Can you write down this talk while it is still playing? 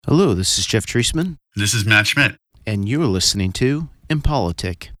Hello, this is Jeff Treisman, This is Matt Schmidt. and you're listening to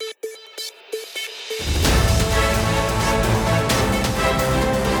Impolitic.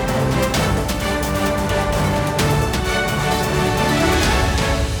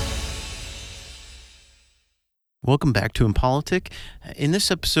 Welcome back to Impolitic. In this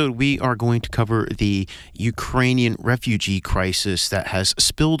episode, we are going to cover the Ukrainian refugee crisis that has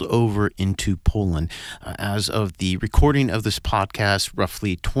spilled over into Poland. As of the recording of this podcast,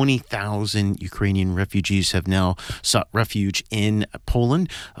 roughly 20,000 Ukrainian refugees have now sought refuge in Poland.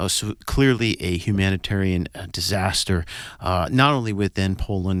 So clearly a humanitarian disaster, not only within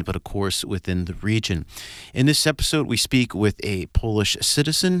Poland, but of course within the region. In this episode, we speak with a Polish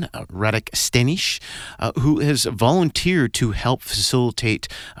citizen, Radek Stanisz, who has volunteered to help facilitate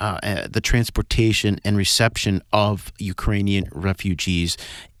the transportation and reception of Ukrainian refugees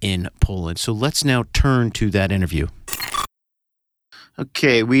in Poland. So let's now turn to that interview.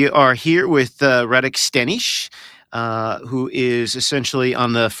 Okay, we are here with Radek Stanisz, who is essentially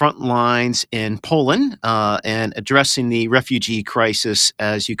on the front lines in Poland and addressing the refugee crisis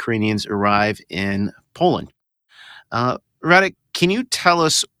as Ukrainians arrive in Poland. Radek, can you tell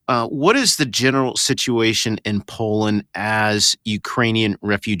us what is the general situation in Poland as Ukrainian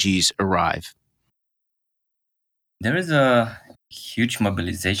refugees arrive? There is a huge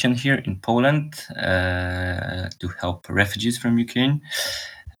mobilization here in Poland to help refugees from Ukraine.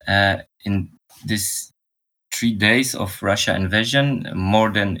 In these 3 days of Russia invasion,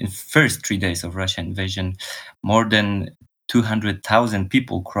 in first 3 days of Russia invasion, more than 200,000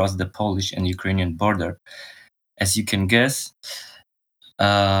 people crossed the Polish and Ukrainian border. As you can guess,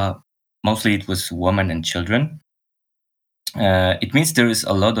 mostly it was women and children. It means there is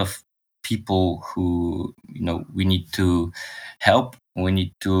a lot of people who we need to help. We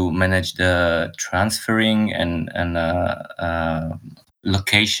need to manage the transferring and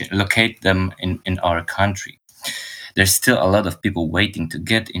locate them in our country. There's still a lot of people waiting to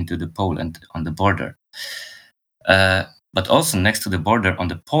get into the Poland on the border. But also next to the border on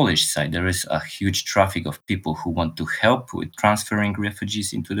the Polish side, there is a huge traffic of people who want to help with transferring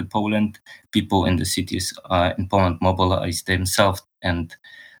refugees into the Poland. People in the cities in Poland mobilize themselves and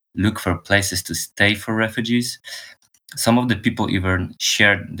look for places to stay for refugees. Some of the people even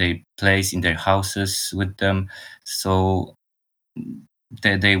shared their place in their houses with them. So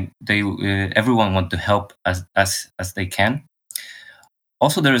they everyone want to help as they can.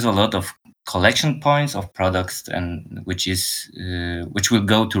 Also, there is a lot of collection points of products and which will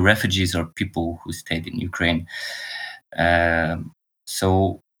go to refugees or people who stayed in Ukraine.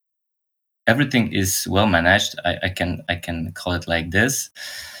 So everything is well managed. I can call it like this,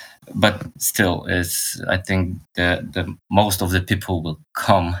 but still, is I think the most of the people will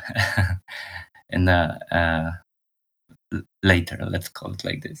come in later. Let's call it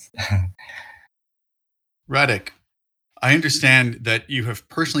like this. Radek, I understand that you have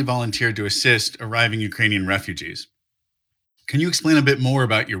personally volunteered to assist arriving Ukrainian refugees. Can you explain a bit more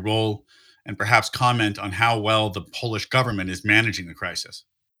about your role and perhaps comment on how well the Polish government is managing the crisis?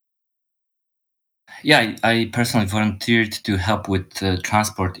 Yeah, I personally volunteered to help with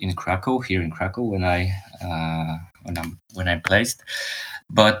transport in Krakow, here in Krakow, when I'm placed.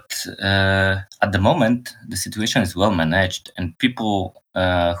 But at the moment, the situation is well managed, and people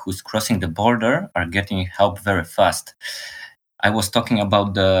who's crossing the border are getting help very fast. I was talking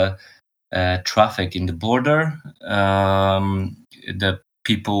about the traffic in the border. The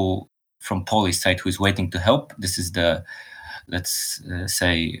people from Polish side who is waiting to help. This is the, let's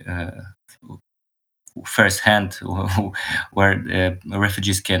say, first hand where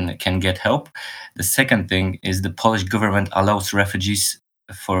refugees can get help. The second thing is the Polish government allows refugees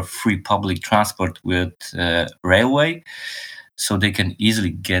for free public transport with railway, so they can easily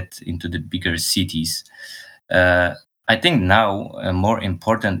get into the bigger cities. I think now more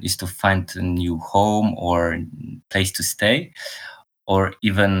important is to find a new home or place to stay, or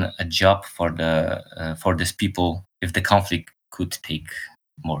even a job for these people if the conflict could take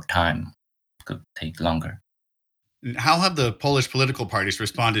more time, could take longer. And how have the Polish political parties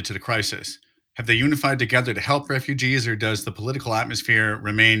responded to the crisis? Have they unified together to help refugees, or does the political atmosphere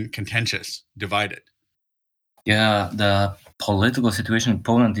remain contentious, divided? Yeah, the political situation in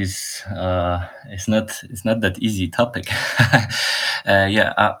Poland is not that easy topic.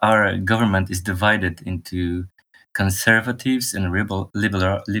 Yeah, our government is divided into conservatives and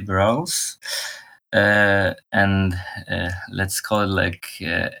liberals, and let's call it like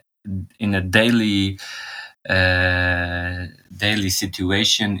in a daily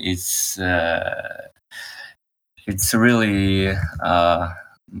situation. It's really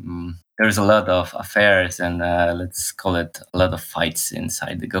there's a lot of affairs and let's call it a lot of fights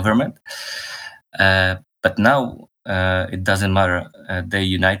inside the government. But now it doesn't matter. They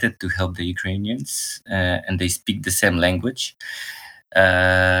united to help the Ukrainians, and they speak the same language.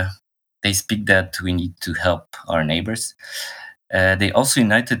 They speak that we need to help our neighbors. They also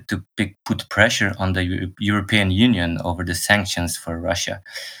united to put pressure on the European Union over the sanctions for Russia.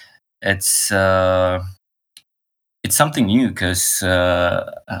 It's something new because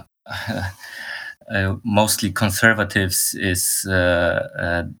mostly conservatives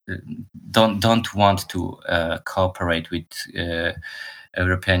don't want to cooperate with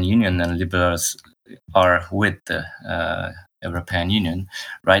European Union, and liberals are with the European Union.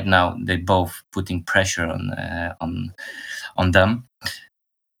 Right now, they both putting pressure on them,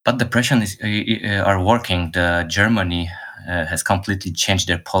 but the pressure are working. Germany has completely changed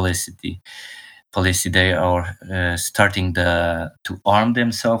their policy. They are starting to arm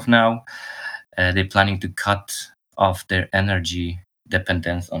themselves now. They're planning to cut off their energy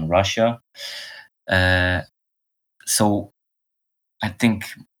dependence on Russia. So I think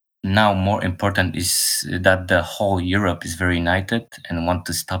now more important is that the whole Europe is very united and want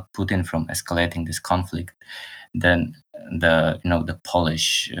to stop Putin from escalating this conflict than the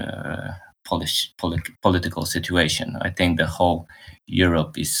Polish political situation. I think the whole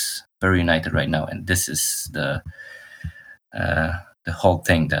Europe is very united right now, and this is the whole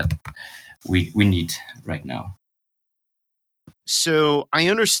thing that we need right now. So I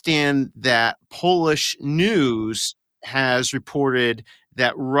understand that Polish news has reported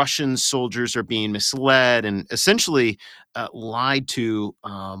that Russian soldiers are being misled and essentially lied to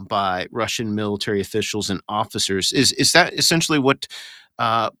by Russian military officials and officers. Is that essentially what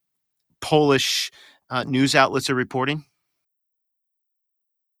Polish news outlets are reporting?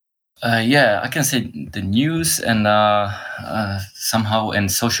 Yeah, I can say the news and somehow in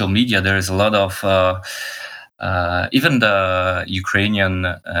social media there is a lot of even the Ukrainian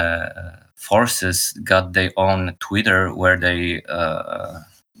forces got their own Twitter where they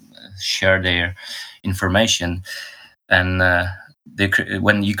share their information, and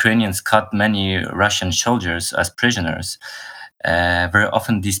when Ukrainians caught many Russian soldiers as prisoners, very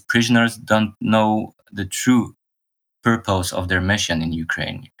often these prisoners don't know the true purpose of their mission in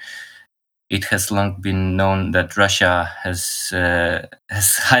Ukraine. It has long been known that Russia has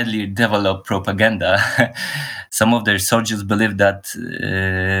highly developed propaganda. Some of their soldiers believe that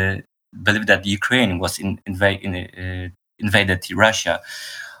Ukraine was invaded Russia,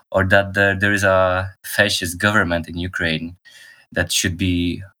 or that there is a fascist government in Ukraine that should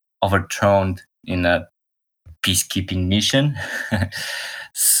be overthrown in a peacekeeping mission.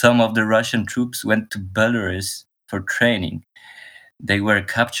 Some of the Russian troops went to Belarus for training. They were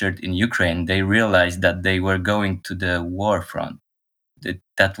captured in Ukraine. They realized that they were going to the war front.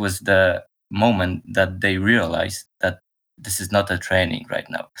 That was the moment that they realized that this is not a training right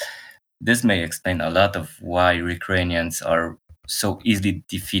now. This may explain a lot of why Ukrainians are so easily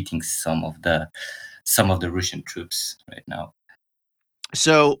defeating some of the Russian troops right now.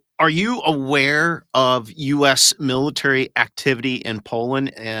 So, are you aware of U.S. military activity in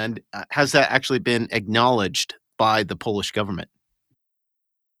Poland, and has that actually been acknowledged by the Polish government?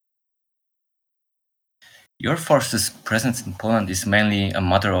 Your forces' presence in Poland is mainly a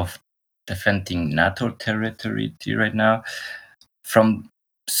matter of defending NATO territory right now. From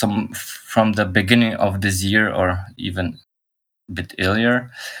the beginning of this year, or even a bit earlier,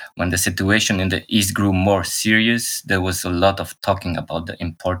 when the situation in the east grew more serious, there was a lot of talking about the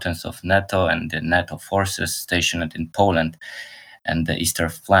importance of NATO and the NATO forces stationed in Poland and the eastern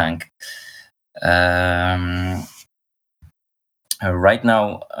flank. Right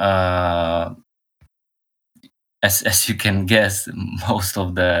now, as you can guess, most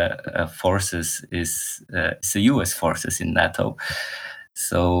of the forces is the U.S. forces in NATO.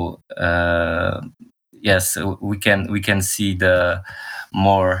 So yes, we can see the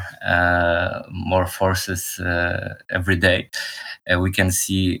more forces every day. We can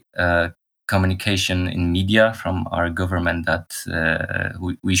see communication in media from our government that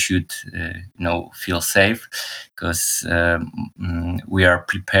we should feel safe, because we are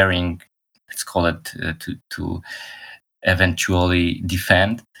preparing, let's call it, to eventually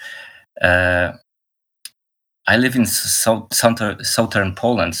defend. I live in southern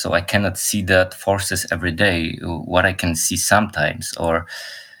Poland, so I cannot see that forces every day. What I can see sometimes, or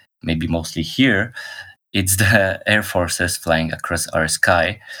maybe mostly here, it's the air forces flying across our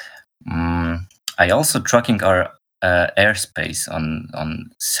sky. I also tracking our airspace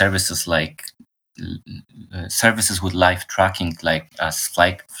on services like services with live tracking, like as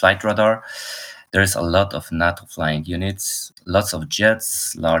flight radar. There's a lot of NATO flying units, lots of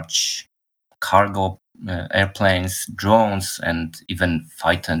jets, large cargo airplanes, drones, and even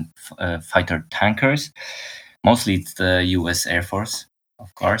fighter tankers. Mostly it's the US Air Force,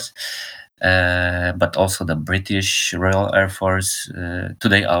 of course, but also the British Royal Air Force.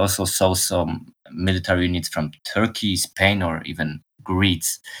 Today I also saw some military units from Turkey, Spain, or even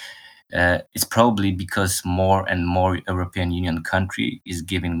Greece. It's probably because more and more European Union country is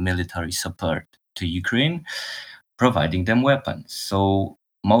giving military support to Ukraine, providing them weapons. So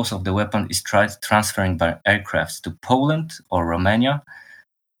most of the weapon is transferring by aircrafts to Poland or Romania.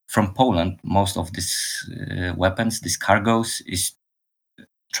 From Poland, most of these weapons, these cargoes, is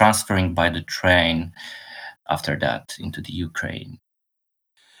transferring by the train after that into the Ukraine.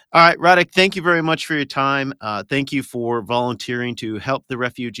 All right, Radek, thank you very much for your time. Thank you for volunteering to help the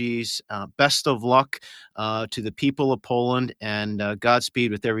refugees. Best of luck to the people of Poland, and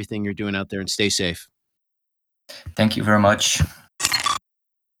Godspeed with everything you're doing out there, and stay safe. Thank you very much.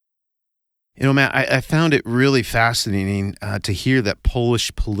 You know, Matt, I found it really fascinating to hear that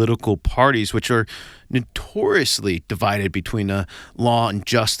Polish political parties, which are notoriously divided between the Law and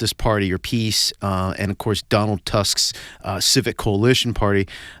Justice Party, or PiS, and of course Donald Tusk's Civic Coalition Party,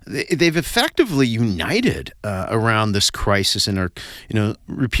 they've effectively united around this crisis and are,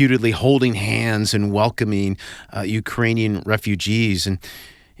 reputedly holding hands and welcoming Ukrainian refugees. And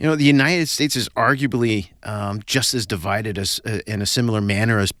the United States is arguably just as divided as in a similar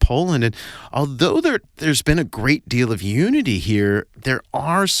manner as Poland. And although there's been a great deal of unity here, there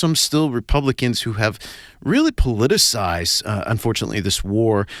are some still Republicans who have really politicized, unfortunately, this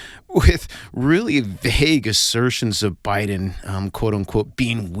war with really vague assertions of Biden, quote unquote,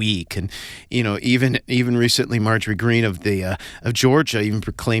 being weak. And, even recently, Marjorie Greene of Georgia even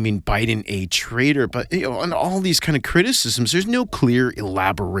proclaiming Biden a traitor. But, on all these kind of criticisms, there's no clear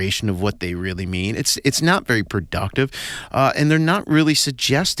elaboration of what they really mean. It's not very productive, and they're not really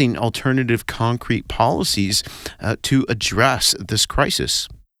suggesting alternative concrete policies to address this crisis.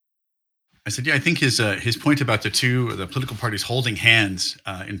 I said, yeah, I think his point about the political parties holding hands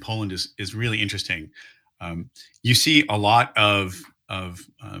in Poland is really interesting. You see a lot of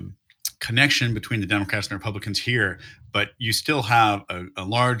connection between the Democrats and Republicans here, but you still have a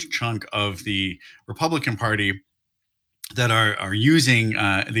large chunk of the Republican Party that are using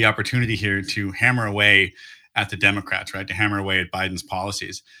the opportunity here to hammer away at the Democrats, right? To hammer away at Biden's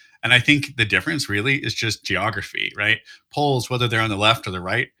policies. And I think the difference really is just geography, right? Poles, whether they're on the left or the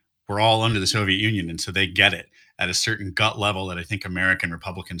right, we're all under the Soviet Union. And so they get it at a certain gut level that I think American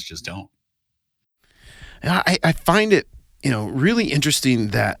Republicans just don't. I find it, really interesting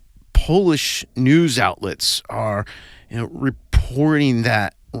that Polish news outlets are, reporting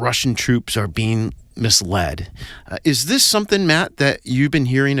that Russian troops are being misled. Is this something, Matt, that you've been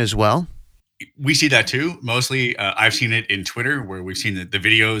hearing as well? We see that too. Mostly, I've seen it in Twitter, where we've seen the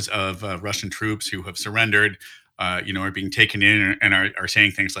videos of Russian troops who have surrendered, are being taken in and are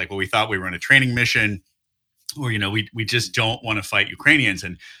saying things like, well, we thought we were on a training mission, or, we just don't want to fight Ukrainians.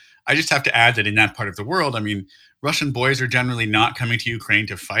 And I just have to add that in that part of the world, I mean, Russian boys are generally not coming to Ukraine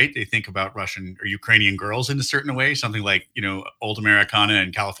to fight. They think about Russian or Ukrainian girls in a certain way, something like, old Americana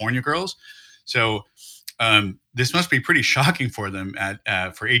and California girls. So this must be pretty shocking for them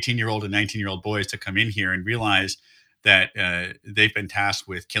for 18-year-old and 19-year-old boys to come in here and realize that they've been tasked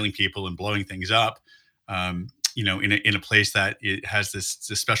with killing people and blowing things up, in a place that it has this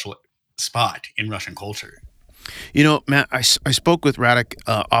special spot in Russian culture. Matt, I spoke with Radek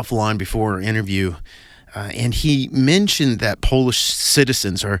offline before our interview, and he mentioned that Polish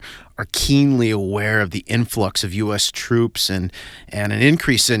citizens are keenly aware of the influx of U.S. troops and an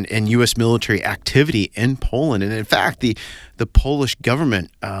increase in U.S. military activity in Poland. And in fact, the Polish government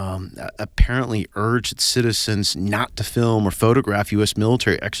apparently urged its citizens not to film or photograph U.S.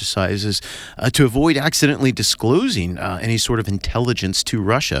 military exercises to avoid accidentally disclosing any sort of intelligence to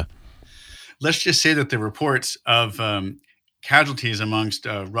Russia. Let's just say that the reports of casualties amongst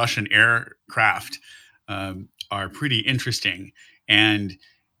Russian aircraft are pretty interesting. And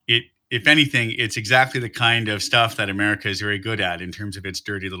if anything, it's exactly the kind of stuff that America is very good at in terms of its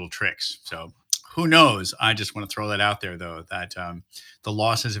dirty little tricks. So who knows? I just want to throw that out there, though, that the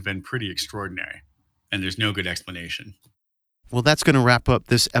losses have been pretty extraordinary, and there's no good explanation. Well, that's going to wrap up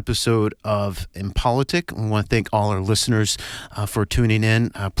this episode of In Politic. I want to thank all our listeners for tuning in.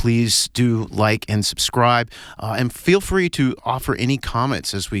 Please do like and subscribe, and feel free to offer any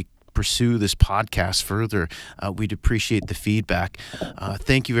comments as we pursue this podcast further. We'd appreciate the feedback.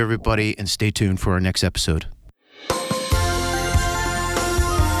 Thank you, everybody, and stay tuned for our next episode.